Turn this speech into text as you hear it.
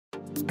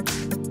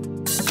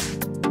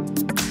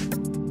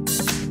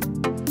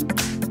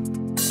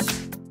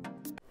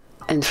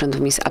In front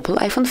of me is Apple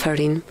iPhone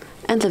 13,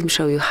 and let me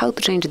show you how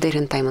to change the date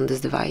and time on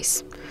this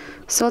device.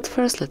 So at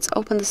first let's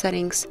open the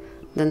settings,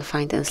 then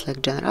find and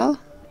select General,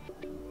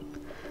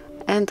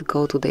 and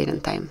go to date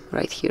and time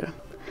right here.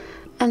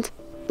 And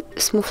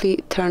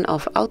smoothly turn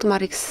off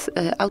automatic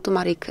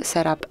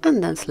setup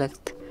and then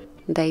select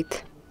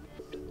date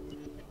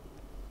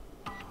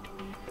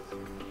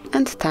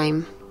and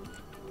time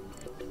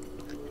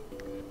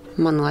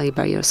manually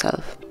by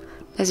yourself.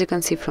 As you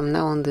can see, from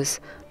now on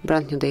this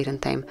brand new date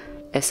and time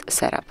is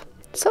set up.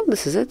 So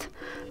this is it.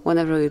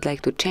 Whenever you'd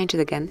like to change it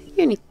again,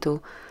 you need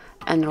to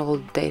enroll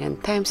date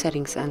and time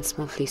settings and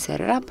smoothly set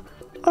it up,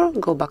 or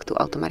go back to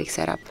automatic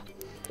setup.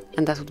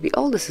 And that would be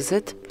all. This is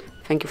it.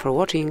 Thank you for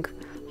watching.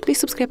 Please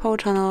subscribe our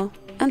channel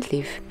and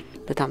leave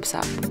the thumbs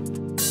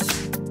up.